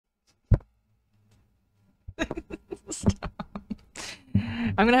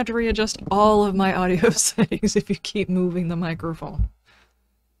I'm gonna have to readjust all of my audio settings if you keep moving the microphone.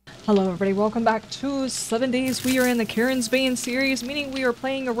 Hello everybody, welcome back to 7 Days. We are in the Karen'sBane series, meaning we are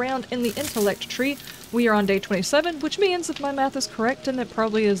playing around in the intellect tree. We are on day 27, which means if my math is correct, and it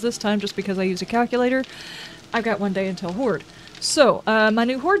probably is this time just because I use a calculator, I've got 1 day until Horde. So, my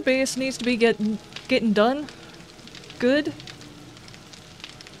new Horde base needs to be getting done. Good.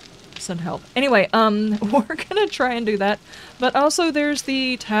 Send help. Anyway, we're gonna try and do that. But also there's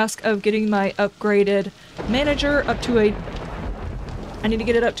the task of getting my upgraded manager up to a... I need to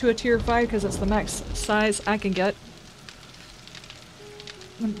get it up to a tier 5 because it's the max size I can get.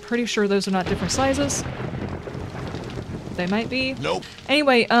 I'm pretty sure those are not different sizes. They might be. Nope.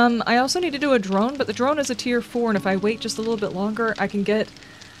 Anyway, I also need to do a drone, but the drone is a tier 4, and if I wait just a little bit longer, I can get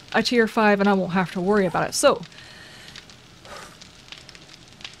a tier 5 and I won't have to worry about it. So,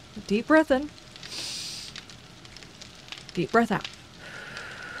 deep breath in. Deep breath out.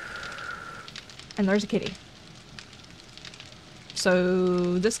 And there's a kitty.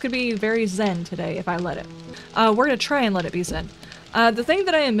 So this could be very zen today if I let it. We're gonna try and let it be zen. The thing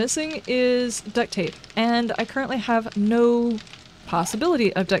that I am missing is duct tape, and I currently have no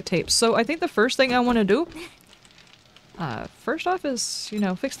possibility of duct tape. So I think the first thing I want to do, first off is, you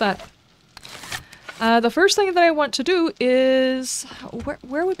know, fix that. The first thing that I want to do is,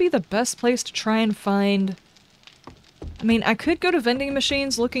 where would be the best place to try and find... I mean, I could go to vending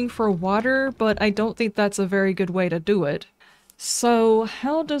machines looking for water, but I don't think that's a very good way to do it. So,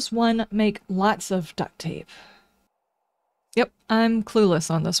 how does one make lots of duct tape? Yep, I'm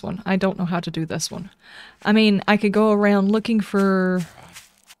clueless on this one. I don't know how to do this one. I mean, I could go around looking for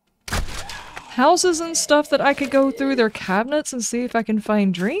houses and stuff that I could go through their cabinets and see if I can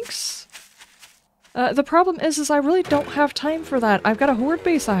find drinks. The problem is I really don't have time for that. I've got a horde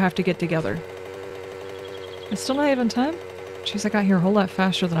base I have to get together. It's still not even time? Jeez, I got here a whole lot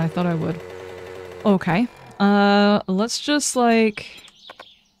faster than I thought I would. Okay. Let's just like...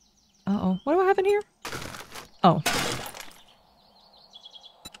 Uh-oh. What do I have in here? Oh.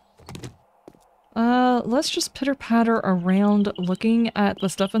 Let's just pitter-patter around looking at the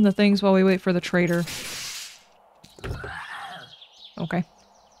stuff and the things while we wait for the trader. Okay.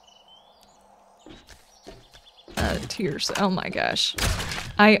 Tears. Oh my gosh.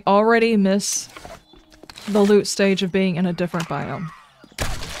 I already miss the loot stage of being in a different biome.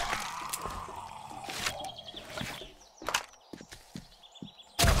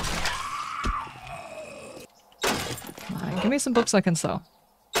 Come on, give me some books I can sell.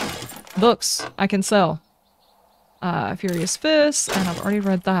 Books I can sell. Furious Fists, and I've already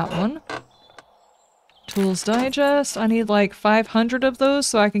read that one. Tools Digest. I need like 500 of those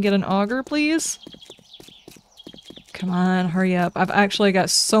so I can get an auger, please. Come on, hurry up. I've actually got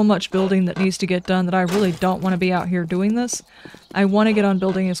so much building that needs to get done that I really don't want to be out here doing this. I want to get on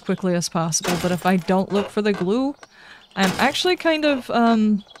building as quickly as possible, but if I don't look for the glue, I'm actually kind of,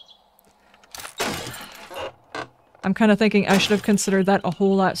 I'm kind of thinking I should have considered that a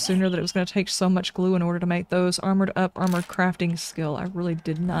whole lot sooner, that it was going to take so much glue in order to make those. Armored Up, Armored Crafting Skill. I really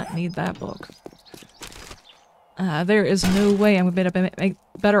did not need that book. There is no way I'm going to make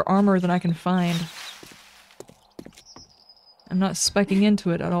better armor than I can find. I'm not specking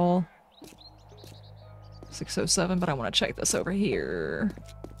into it at all. 607, but I want to check this over here.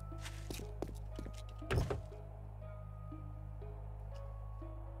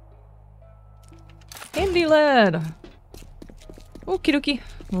 Handy lad! Okie dokie.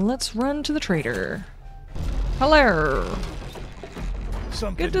 Let's run to the trader. Hello!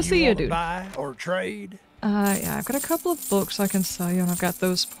 Something Good to see you, dude. Buy or trade? Yeah, I've got a couple of books I can sell you, and I've got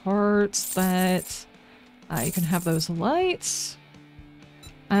those parts that... you can have those lights.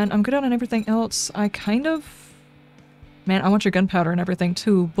 And I'm good on everything else. I kind of... Man, I want your gunpowder and everything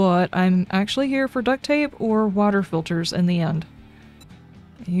too, but I'm actually here for duct tape or water filters in the end.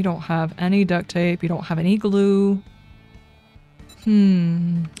 You don't have any duct tape, you don't have any glue.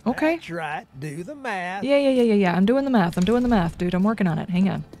 Okay. That's right, do the math. Yeah, I'm doing the math, dude. I'm working on it. Hang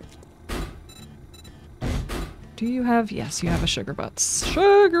on. Do you have... Yes, you have a sugar butts.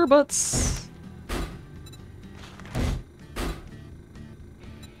 Sugar butts!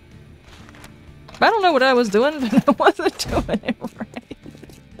 I don't know what I was doing, but I wasn't doing it right.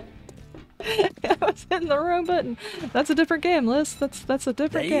 I was hitting the wrong button. That's a different game, Liz. That's a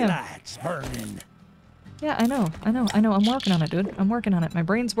different game. Daylight's burning. Yeah, I know. I'm working on it, dude. I'm working on it. My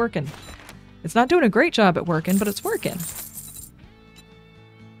brain's working. It's not doing a great job at working, but it's working.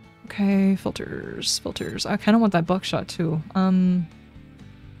 Okay, filters. I kind of want that buckshot, too. I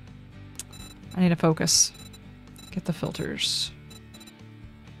need to focus. Get the filters.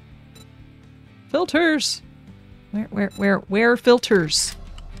 Filters! Where filters?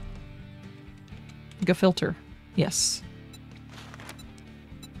 Go filter. Yes.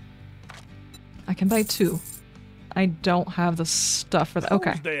 I can buy 2. I don't have the stuff for that.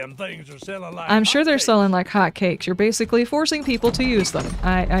 Okay. Those damn things are selling like I'm sure they're hotcakes. selling like hotcakes. You're basically forcing people to use them.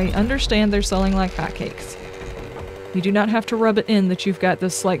 I understand they're selling like hotcakes. You do not have to rub it in that you've got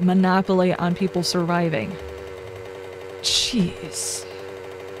this, like, monopoly on people surviving. Jeez.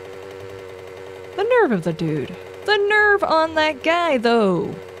 The nerve of the dude. The nerve on that guy,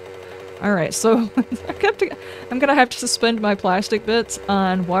 though. Alright, so I'm gonna have to suspend my plastic bits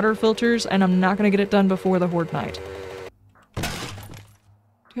on water filters, and I'm not gonna get it done before the Horde Night. Do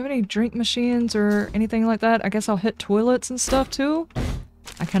you have any drink machines or anything like that? I guess I'll hit toilets and stuff, too?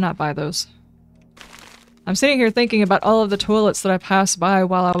 I cannot buy those. I'm sitting here thinking about all of the toilets that I passed by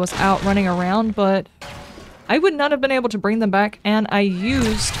while I was out running around, but I would not have been able to bring them back, and I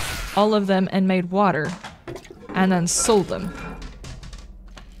used all of them and made water, and then sold them.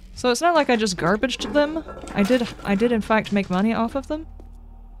 So it's not like I just garbaged them. I did in fact make money off of them.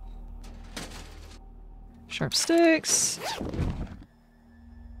 Sharp sticks.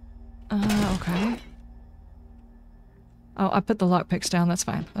 Okay. Oh, I put the lockpicks down. That's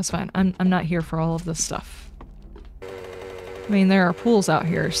fine. That's fine. I'm not here for all of this stuff. I mean, there are pools out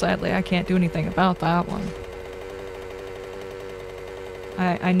here. Sadly, I can't do anything about that one.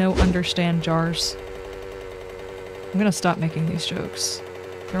 I know understand jars. I'm gonna stop making these jokes.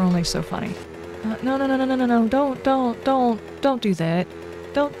 They're only so funny. No, don't do that.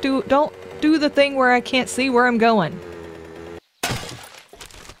 Don't do the thing where I can't see where I'm going.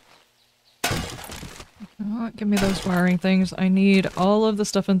 Give me those wiring things. I need all of the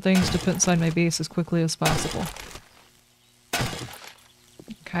stuff and things to put inside my base as quickly as possible.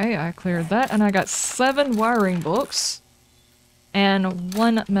 Okay, I cleared that, and I got 7 wiring books, and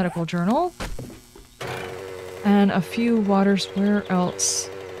 1 medical journal, and a few waters. Where else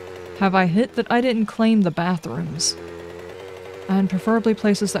have I hit that I didn't claim? The bathrooms. And preferably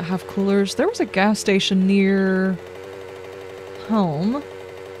places that have coolers. There was a gas station near home.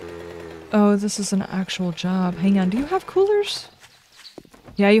 Oh, this is an actual job. Hang on, do you have coolers?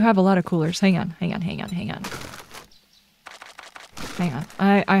 Yeah, you have a lot of coolers. Hang on. Hang on.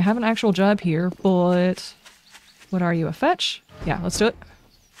 I have an actual job here, but... What are you, a fetch? Yeah, let's do it.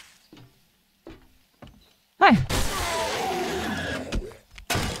 Hi!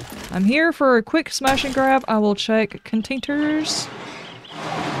 I'm here for a quick smash and grab. I will check containers,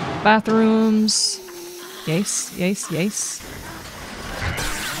 bathrooms. Yes.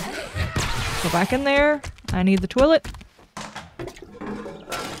 Go back in there. I need the toilet.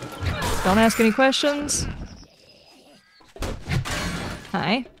 Don't ask any questions.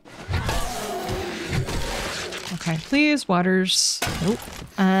 Hi. Okay, please, waters. Nope.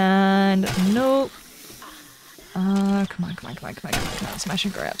 And nope. Come on. Smash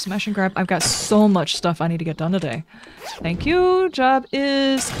and grab. I've got so much stuff I need to get done today. Thank you. Job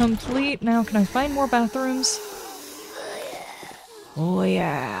is complete. Now, can I find more bathrooms? Oh,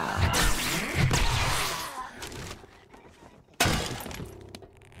 yeah.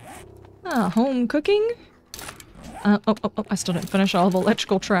 Home cooking? I still didn't finish all the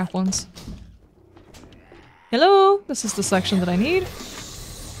electrical trap ones. Hello? This is the section that I need.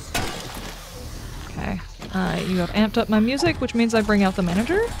 Okay. You have amped up my music, which means I bring out the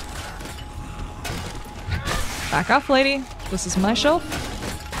manager. Back off, lady. This is my shelf.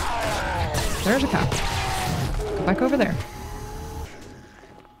 There's a cow. Go back over there.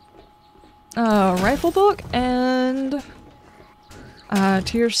 Rifle book and...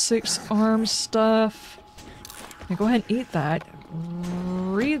 tier 6 arm stuff. Yeah, go ahead and eat that.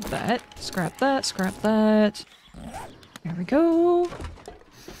 Read that. Scrap that. There we go.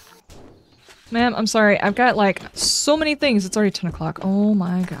 Ma'am, I'm sorry. I've got, like, so many things. It's already 10 o'clock. Oh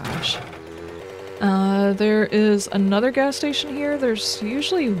my gosh. There is another gas station here. There's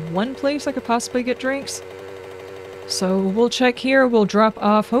usually one place I could possibly get drinks. So we'll check here. We'll drop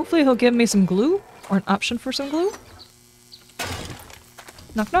off. Hopefully he'll give me some glue. Or an option for some glue.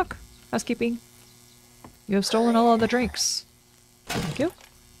 Knock knock. Housekeeping. You have stolen all of the drinks. Thank you.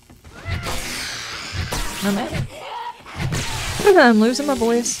 No man. I'm losing my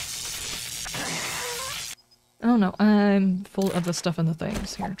voice. Oh no, I'm full of the stuff in the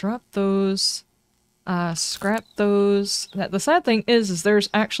things. Here, drop those. Scrap those. The sad thing is there's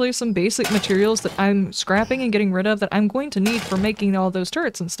actually some basic materials that I'm scrapping and getting rid of that I'm going to need for making all those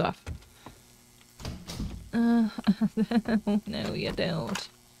turrets and stuff. No, you don't.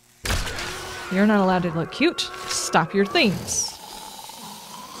 You're not allowed to look cute. Stop your things.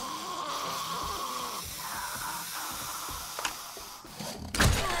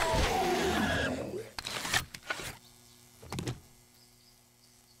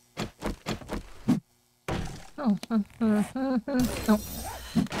 Oh. Oh.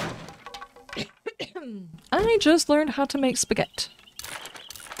 I just learned how to make spaghetti.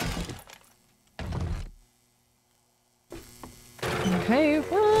 Okay,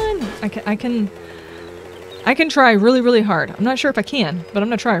 run! I can try really, really hard. I'm not sure if I can, but I'm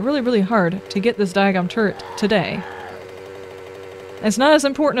gonna try really, really hard to get this diagram turret today. It's not as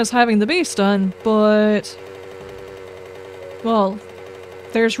important as having the base done, but... well,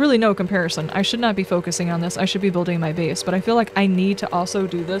 there's really no comparison. I should not be focusing on this. I should be building my base, but I feel like I need to also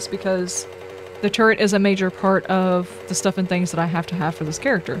do this because the turret is a major part of the stuff and things that I have to have for this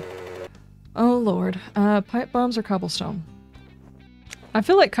character. Oh lord. Pipe bombs or cobblestone? I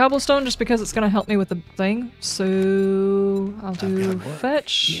feel like cobblestone just because it's gonna help me with the thing, so I'll do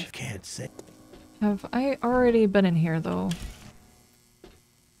fetch. You can't say. Have I already been in here though?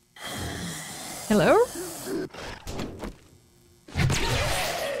 Hello?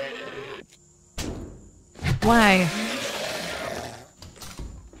 Why?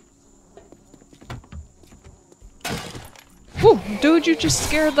 Whoa, dude, you just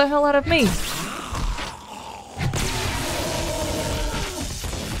scared the hell out of me.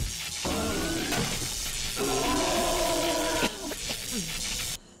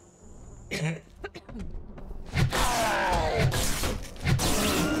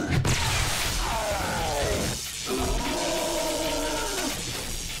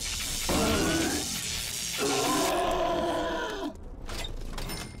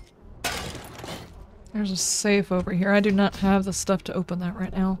 There's a safe over here. I do not have the stuff to open that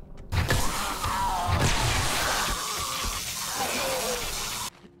right now.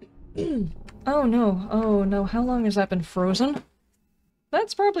 Oh no, oh no, how long has that been frozen?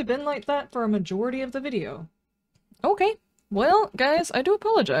 That's probably been like that for a majority of the video. Okay, well guys, I do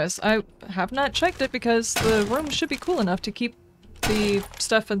apologize. I have not checked it because the room should be cool enough to keep the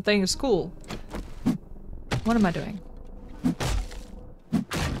stuff and things cool. What am I doing?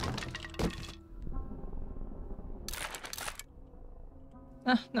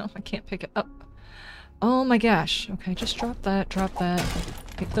 No, I can't pick it up. Oh my gosh. Okay, just drop that,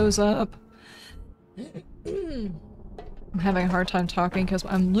 pick those up. I'm having a hard time talking because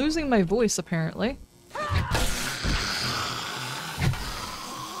I'm losing my voice apparently.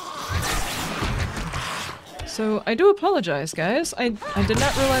 So I do apologize guys. I did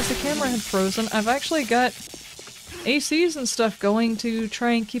not realize the camera had frozen. I've actually got ACs and stuff going to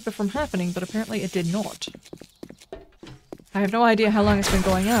try and keep it from happening, but apparently it did not. I have no idea how long it's been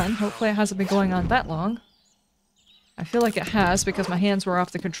going on. Hopefully it hasn't been going on that long. I feel like it has because my hands were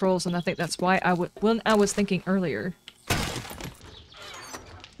off the controls and I think that's why when I was thinking earlier.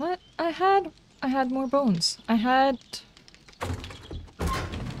 What? I had more bones. I had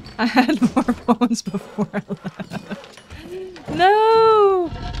more bones before I left. No!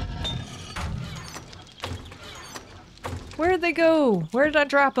 Where'd they go? Where did I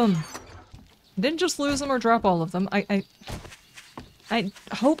drop them? I didn't just lose them or drop all of them. I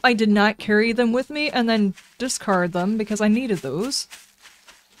hope I did not carry them with me and then discard them because I needed those.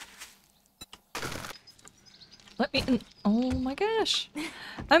 Let me in. Oh my gosh.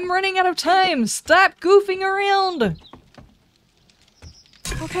 I'm running out of time. Stop goofing around.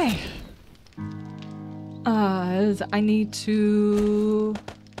 Okay. I need to...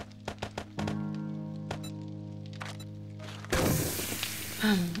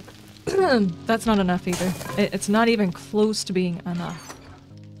 That's not enough either. It's not even close to being enough.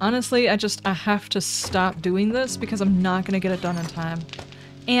 Honestly, I have to stop doing this because I'm not gonna get it done in time.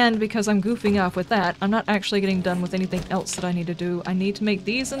 And because I'm goofing off with that, I'm not actually getting done with anything else that I need to do. I need to make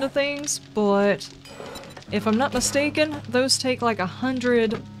these into things, but if I'm not mistaken, those take like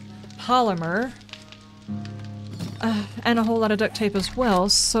 100 polymer and a whole lot of duct tape as well,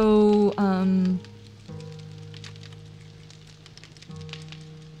 so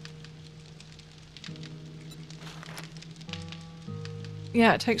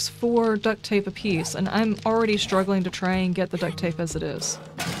yeah, it takes 4 duct tape apiece, and I'm already struggling to try and get the duct tape as it is.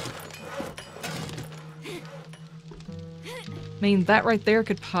 I mean, that right there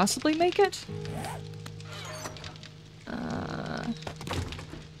could possibly make it? I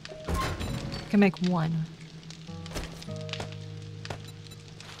can make 1.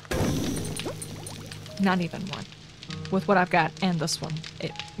 Not even 1. With what I've got and this one,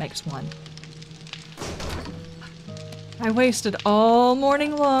 it makes 1. I wasted all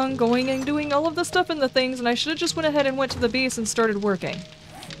morning long going and doing all of the stuff and the things, and I should have just went ahead and went to the base and started working.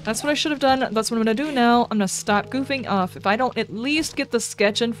 That's what I should have done. That's what I'm gonna do now. I'm gonna stop goofing off. If I don't at least get the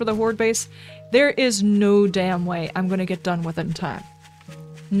sketch in for the horde base, there is no damn way I'm gonna get done with it in time.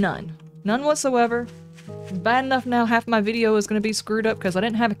 None. None whatsoever. Bad enough now half my video is gonna be screwed up because I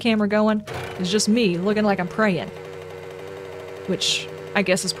didn't have a camera going. It's just me looking like I'm praying. Which I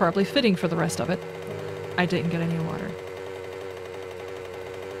guess is probably fitting for the rest of it. I didn't get any water.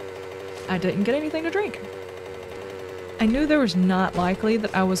 I didn't get anything to drink. I knew there was not likely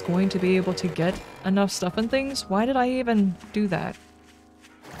that I was going to be able to get enough stuff and things. Why did I even do that?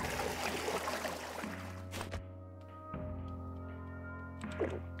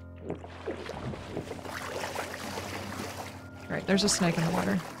 Right, there's a snake in the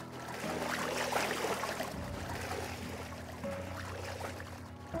water.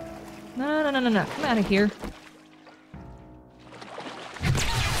 No, no, no, no, no. Come out of here.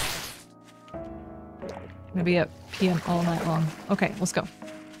 Gonna be up PM all night long. Okay, let's go.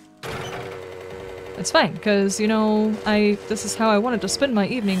 It's fine, because, you know, this is how I wanted to spend my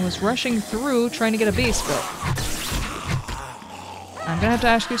evening, was rushing through trying to get a base built. I'm gonna have to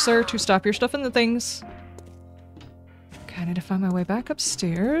ask you, sir, to stop your stuff in the things. Okay, I need to find my way back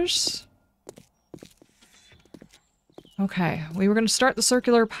upstairs. Okay, we were going to start the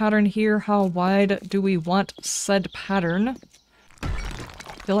circular pattern here. How wide do we want said pattern? I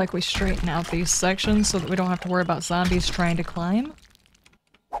feel like we straighten out these sections so that we don't have to worry about zombies trying to climb.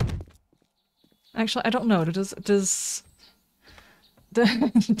 Actually, I don't know. Does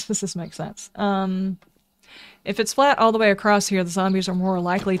this make sense? If it's flat all the way across here, the zombies are more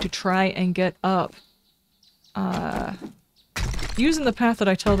likely to try and get up. Using the path that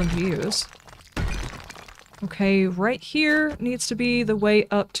I tell them to use. Okay, right here needs to be the way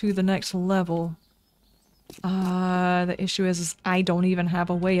up to the next level. The issue is I don't even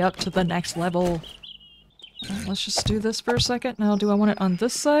have a way up to the next level. Right, let's just do this for a second. Now, do I want it on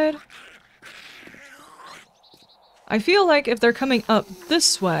this side? I feel like if they're coming up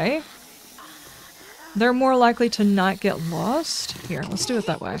this way, they're more likely to not get lost. Here, let's do it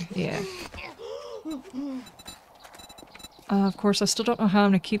that way. Yeah. Of course, I still don't know how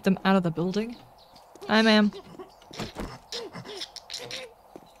I'm gonna keep them out of the building. Hi, ma'am.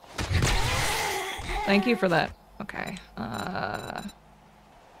 Thank you for that. Okay.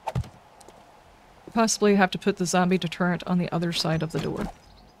 Possibly have to put the zombie deterrent on the other side of the door.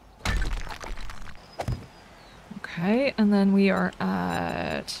 Okay, and then we are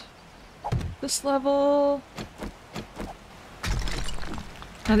at this level.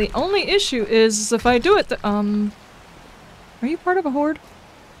 Now the only issue is if I do it are you part of a horde?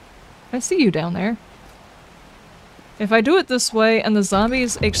 I see you down there. If I do it this way and the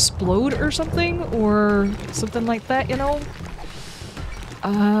zombies explode or something like that, you know?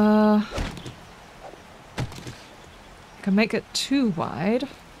 I can make it too wide.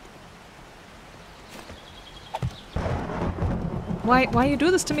 Why you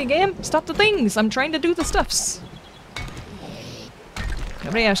do this to me, game? Stop the things! I'm trying to do the stuffs!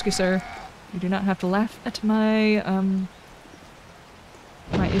 Nobody asked you, sir. You do not have to laugh at my,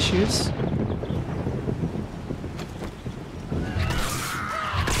 my issues.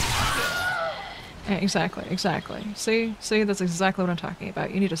 Yeah, exactly, exactly. See, that's exactly what I'm talking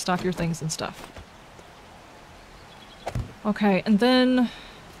about. You need to stop your things and stuff. Okay, and then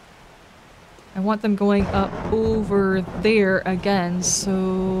I want them going up over there again,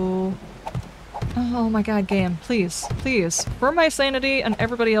 so... Oh my god, game, please, please. For my sanity and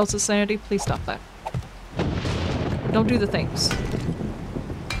everybody else's sanity, please stop that. Don't do the things.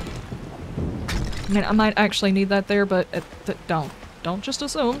 I mean, I might actually need that there, but don't. Don't just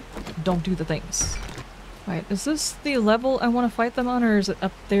assume. Don't do the things. Wait, is this the level I want to fight them on, or is it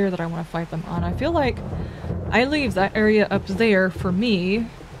up there that I want to fight them on? I feel like I leave that area up there for me.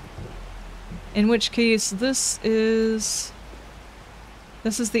 In which case, this is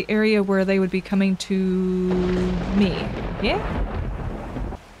the area where they would be coming to me.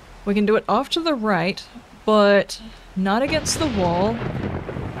 Yeah? We can do it off to the right, but not against the wall,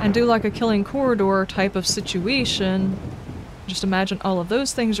 and do like a killing corridor type of situation. Just imagine all of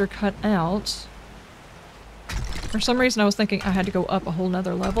those things are cut out. For some reason I was thinking I had to go up a whole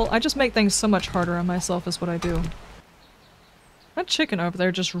nother level. I just make things so much harder on myself is what I do. That chicken over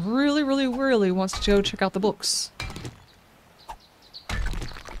there just really wants to go check out the books.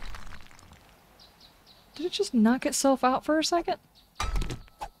 Did it just knock itself out for a second?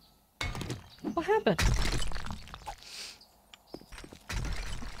 What happened?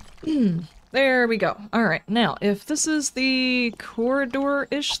 There we go. Alright, now, if this is the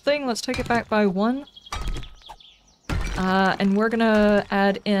corridor-ish thing, let's take it back by 1. And we're gonna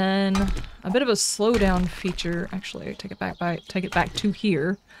add in a bit of a slowdown feature. Actually, take it back to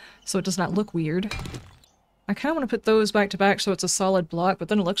here, so it does not look weird. I kind of want to put those back to back so it's a solid block, but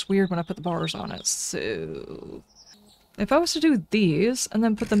then it looks weird when I put the bars on it, so... If I was to do these, and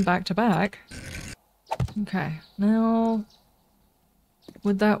then put them back to back... Okay, now...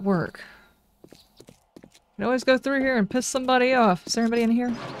 Would that work? Can always go through here and piss somebody off. Is there anybody in here?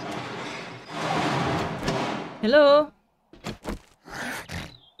 Hello?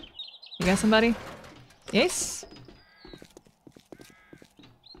 You got somebody? Yes?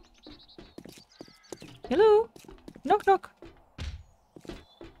 Hello? Knock knock.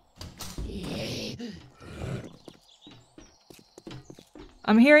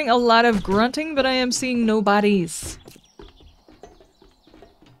 I'm hearing a lot of grunting, but I am seeing no bodies.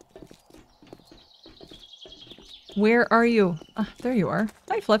 Where are you? Ah, there you are.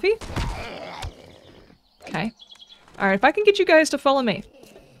 Hi, Fluffy. Okay. Alright, if I can get you guys to follow me.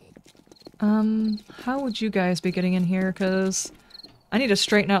 How would you guys be getting in here? Because I need to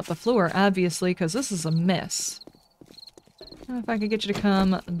straighten out the floor, obviously, because this is a mess. If I could get you to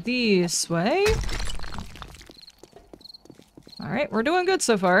come this way. Alright, we're doing good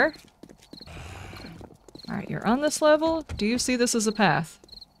so far. Alright, you're on this level. Do you see this as a path?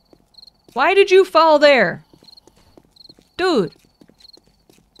 Why did you fall there? Dude!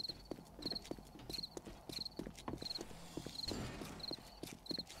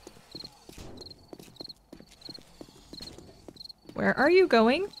 Where are you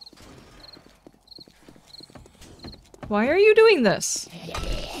going? Why are you doing this?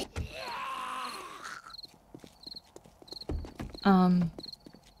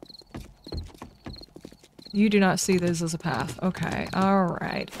 You do not see this as a path. Okay,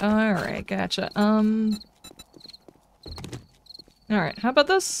 alright, gotcha. Alright, how about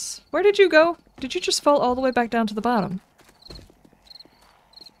this? Where did you go? Did you just fall all the way back down to the bottom?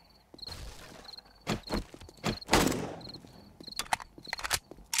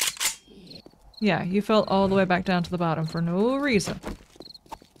 Yeah, you fell all the way back down to the bottom for no reason.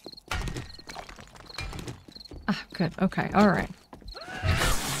 Ah, good. Okay, alright.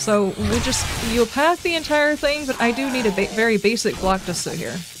 So, you'll path the entire thing, but I do need a very basic block to sit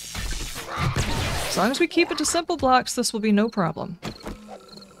here. As long as we keep it to simple blocks, this will be no problem.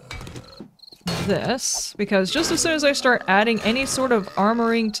 This, because just as soon as I start adding any sort of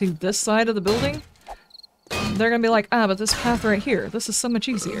armoring to this side of the building, they're gonna be like, ah, but this path right here, this is so much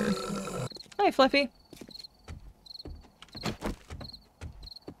easier. Hi, Fluffy.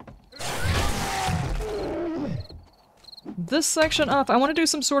 This section up, I want to do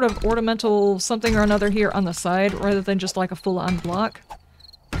some sort of ornamental something or another here on the side, rather than just like a full-on block.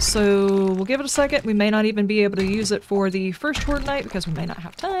 So we'll give it a second. We may not even be able to use it for the first horde night, because we may not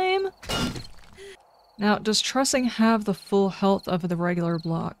have time. Now, does trussing have the full health of the regular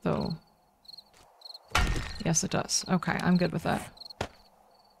block, though? Yes, it does. Okay, I'm good with that.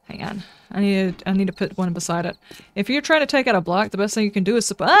 Hang on. I need to put one beside it. If you're trying to take out a block, the best thing you can do is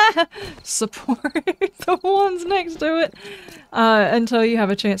support the ones next to it until you have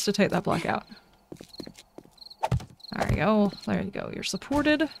a chance to take that block out. There you go. There you go. You're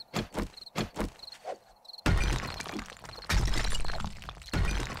supported.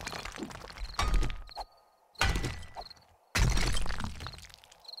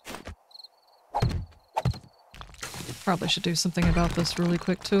 Probably should do something about this really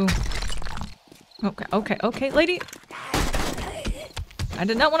quick too. Okay, lady. I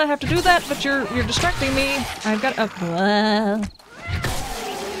did not want to have to do that, but you're distracting me. I've got a...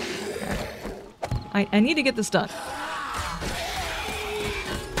 I need to get this done.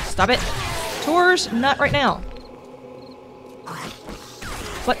 Stop it. Tours, not right now.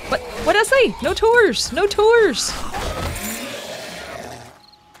 What did I say? No tours! No tours!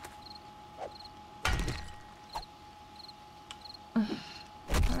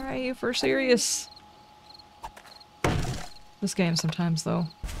 Alright, you for serious. This game sometimes, though.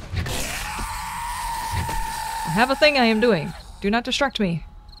 I have a thing I am doing. Do not distract me.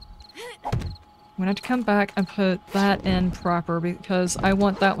 I'm gonna have to come back and put that in proper because I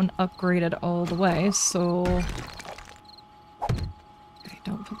want that one upgraded all the way, so... Okay,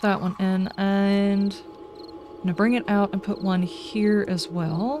 don't put that one in, and... I'm gonna bring it out and put one here as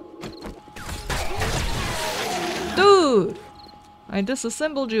well. Dude! I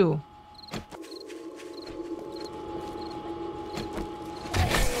disassembled you.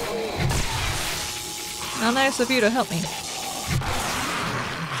 How nice of you to help me.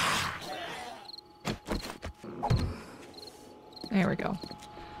 There we go.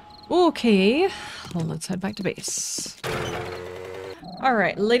 Okay, well, let's head back to base.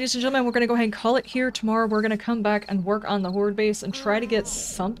 Alright, ladies and gentlemen, we're going to go ahead and call it here. Tomorrow we're going to come back and work on the horde base and try to get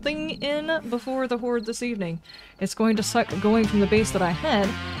something in before the horde this evening. It's going to suck going from the base that I had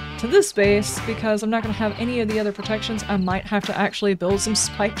to this base because I'm not going to have any of the other protections. I might have to actually build some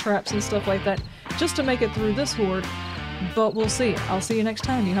spike traps and stuff like that just to make it through this horde, but we'll see. I'll see you next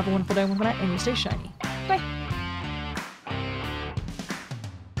time. You have a wonderful day, wonderful night, and you stay shiny. Bye!